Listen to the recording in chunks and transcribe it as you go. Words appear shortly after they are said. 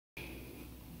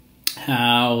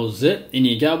How's it?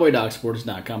 Indian Cowboy,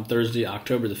 DocSports.com, Thursday,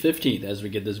 October the 15th, as we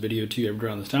get this video to you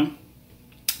around this time.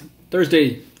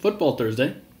 Thursday, Football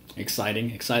Thursday. Exciting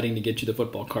to get you the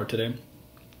football card today.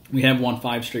 We have won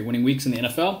 5 straight winning weeks in the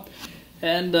NFL,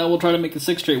 and we'll try to make it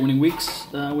 6 straight winning weeks.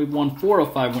 We've won 4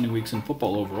 of 5 winning weeks in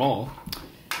football overall,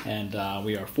 and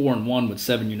we are 4-1 with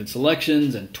 7-unit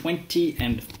selections and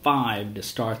 20-5 to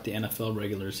start the NFL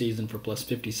regular season for plus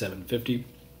 57.50.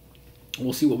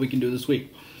 We'll see what we can do this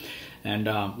week. And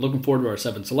looking forward to our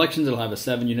 7 selections. It'll have a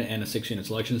 7-unit and a 6-unit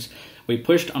selections. We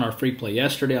pushed on our free play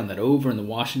yesterday on that over in the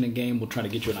Washington game. We'll try to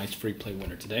get you a nice free play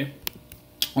winner today.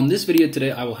 On this video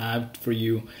today, I will have for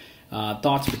you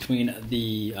thoughts between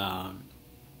the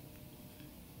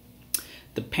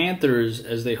Panthers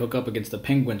as they hook up against the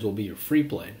Penguins will be your free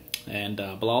play. And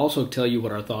but I'll also tell you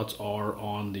what our thoughts are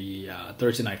on the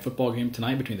Thursday night football game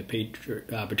tonight between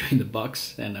the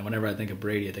Bucks, and whenever I think of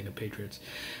Brady, I think of Patriots.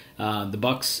 The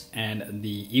Bucks and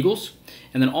the Eagles,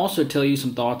 and then also tell you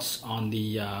some thoughts on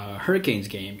the Hurricanes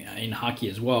game in hockey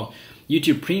as well.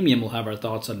 YouTube Premium will have our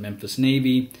thoughts on Memphis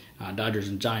Navy, Dodgers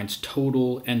and Giants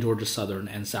total, and Georgia Southern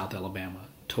and South Alabama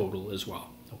total as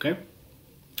well. Okay,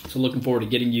 so looking forward to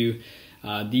getting you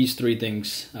these 3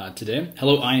 things today.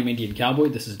 Hello, I am Indian Cowboy.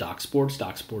 This is Doc Sports.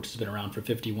 Doc Sports has been around for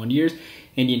 51 years.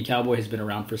 Indian Cowboy has been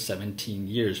around for 17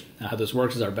 years. How this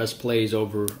works is our best plays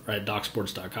over at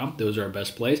DocSports.com. Those are our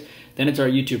best plays. Then it's our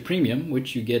YouTube Premium,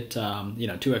 which you get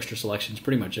 2 extra selections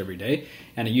pretty much every day,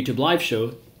 and a YouTube live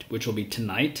show, which will be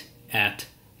tonight at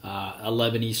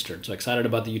 11 Eastern. So excited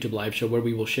about the YouTube live show where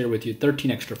we will share with you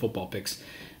 13 extra football picks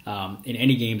in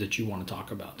any game that you want to talk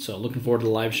about. So looking forward to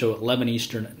the live show at 11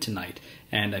 Eastern tonight.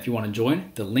 And if you want to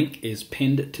join, the link is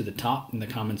pinned to the top in the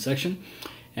comment section.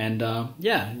 And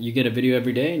yeah, you get a video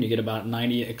every day, and you get about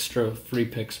 90 extra free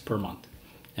picks per month.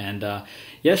 And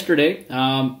yesterday,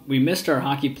 we missed our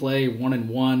hockey play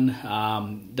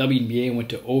 1-1. WNBA went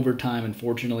to overtime.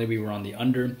 Unfortunately, we were on the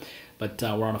under. But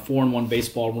we're on a 4-1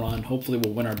 baseball run. Hopefully,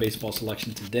 we'll win our baseball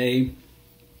selection today.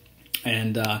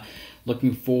 And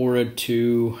looking forward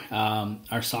to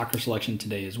our soccer selection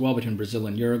today as well between Brazil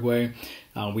and Uruguay.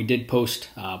 We did post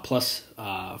plus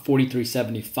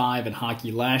 43.75 in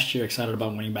hockey last year. Excited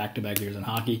about winning back-to-back years in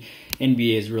hockey.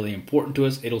 NBA is really important to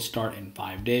us. It'll start in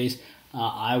 5 days.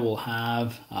 I will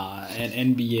have an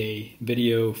NBA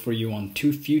video for you on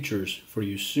 2 futures for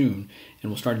you soon,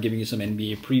 and we'll start giving you some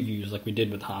NBA previews like we did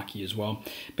with hockey as well.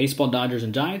 Baseball, Dodgers,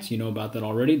 and Giants, you know about that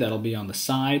already. That'll be on the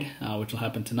side, which will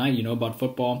happen tonight. You know about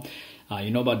football. You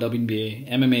know about WNBA.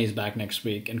 MMA is back next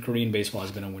week, and Korean baseball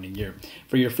has been a winning year.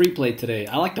 For your free play today,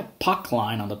 I like the puck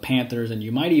line on the Panthers, and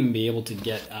you might even be able to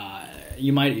get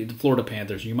the Florida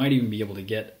Panthers. You might even be able to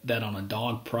get that on a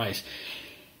dog price.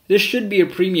 This should be a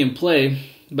premium play,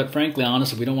 but frankly,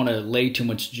 honestly, we don't want to lay too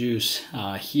much juice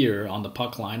here on the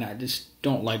puck line. I just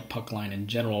don't like puck line in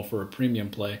general for a premium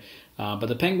play. But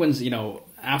the Penguins,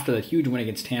 after that huge win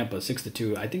against Tampa,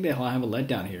 6-2, I think they'll have a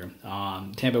letdown here.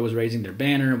 Tampa was raising their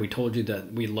banner. We told you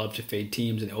that we love to fade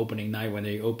teams in the opening night when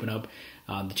they open up,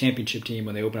 the championship team,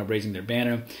 when they open up raising their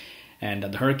banner. And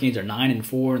the Hurricanes are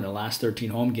 9-4 in their last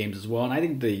 13 home games as well. And I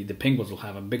think the Penguins will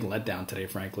have a big letdown today,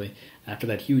 frankly. After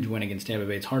that huge win against Tampa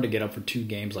Bay, it's hard to get up for 2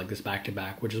 games like this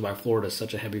back-to-back, which is why Florida is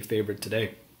such a heavy favorite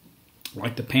today.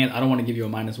 Like the I don't want to give you a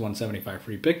minus 175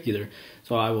 free pick either,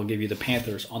 so I will give you the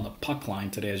Panthers on the puck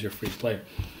line today as your free play.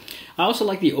 I also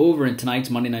like the over in tonight's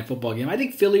Monday Night Football game. I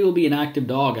think Philly will be an active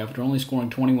dog after only scoring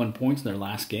 21 points in their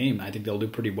last game. I think they'll do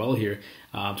pretty well here.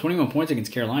 21 points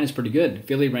against Carolina is pretty good.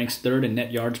 Philly ranks 3rd in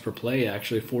net yards per play,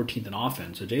 actually 14th in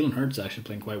offense. So Jalen Hurts is actually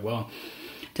playing quite well.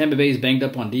 Tampa Bay is banged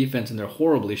up on defense, and they're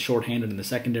horribly shorthanded in the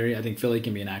secondary. I think Philly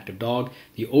can be an active dog.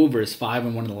 The over is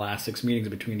 5-1 in the last 6 meetings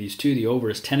between these two. The over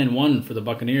is 10-1 for the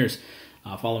Buccaneers,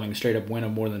 following a straight-up win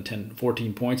of more than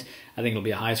 14 points. I think it'll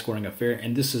be a high-scoring affair,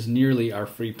 and this is nearly our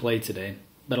free play today.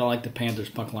 But I like the Panthers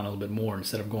puck line a little bit more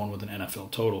instead of going with an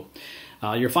NFL total.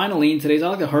 Your final lean today is I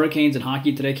like the Hurricanes in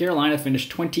hockey today. Carolina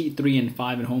finished 23-5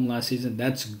 at home last season.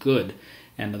 That's good.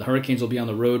 And the Hurricanes will be on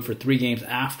the road for 3 games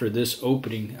after this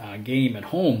opening game at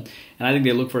home. And I think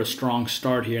they look for a strong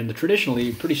start here. And they're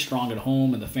traditionally pretty strong at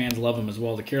home, and the fans love them as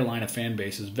well. The Carolina fan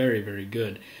base is very, very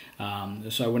good.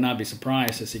 So I would not be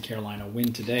surprised to see Carolina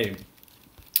win today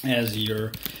as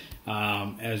your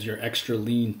extra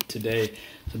lean today.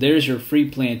 So there's your free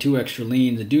play and 2 extra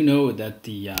leans. I do know that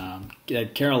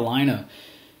that Carolina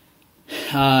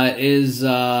is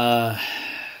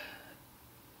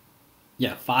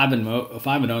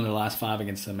 5-0 in their last 5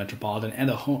 against the Metropolitan,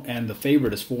 and the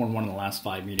favorite is 4-1 in the last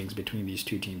 5 meetings between these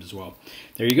 2 teams as well.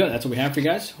 There you go. That's what we have for you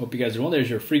guys. Hope you guys are well.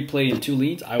 There's your free play and 2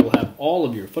 leads. I will have all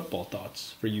of your football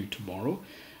thoughts for you tomorrow.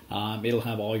 It'll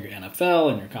have all your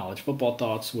NFL and your college football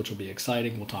thoughts, which will be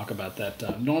exciting. We'll talk about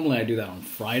that. Normally I do that on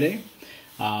Friday.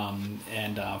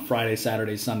 Friday,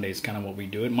 Saturday, Sunday is kind of what we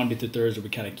do it. Monday through Thursday, we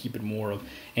kind of keep it more of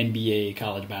NBA,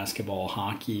 college basketball,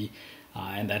 hockey,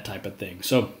 and that type of thing.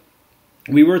 So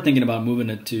we were thinking about moving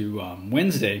it to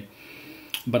Wednesday,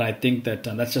 but I think that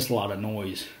that's just a lot of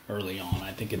noise early on.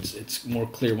 I think it's more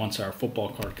clear once our football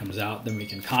card comes out, then we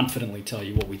can confidently tell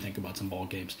you what we think about some ball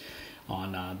games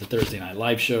on the Thursday night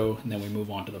live show, and then we move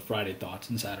on to the Friday thoughts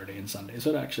and Saturday and Sunday.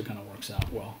 So it actually kind of works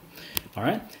out well. All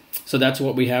right, so that's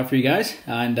what we have for you guys.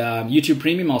 And YouTube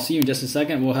Premium, I'll see you in just a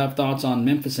second. We'll have thoughts on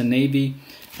Memphis and Navy,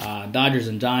 Dodgers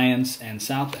and Giants, and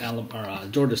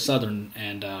Georgia Southern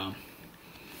and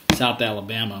South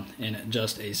Alabama in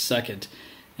just a second.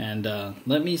 And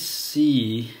let me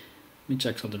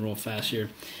check something real fast here.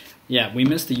 Yeah, we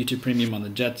missed the YouTube Premium on the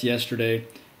Jets yesterday.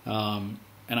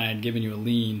 And I had given you a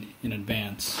lean in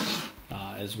advance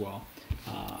as well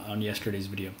on yesterday's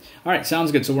video. All right,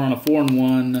 sounds good. So we're on a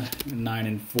 4-1,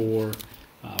 9-4,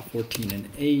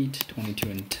 14-8,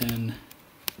 22-10,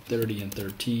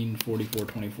 30-13,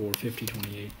 44-24,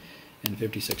 50-28, and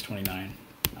 56-29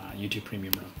 YouTube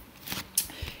Premium run.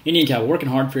 Indian Cow, working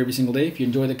hard for every single day. If you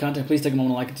enjoy the content, please take a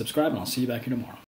moment to like and subscribe, and I'll see you back here tomorrow.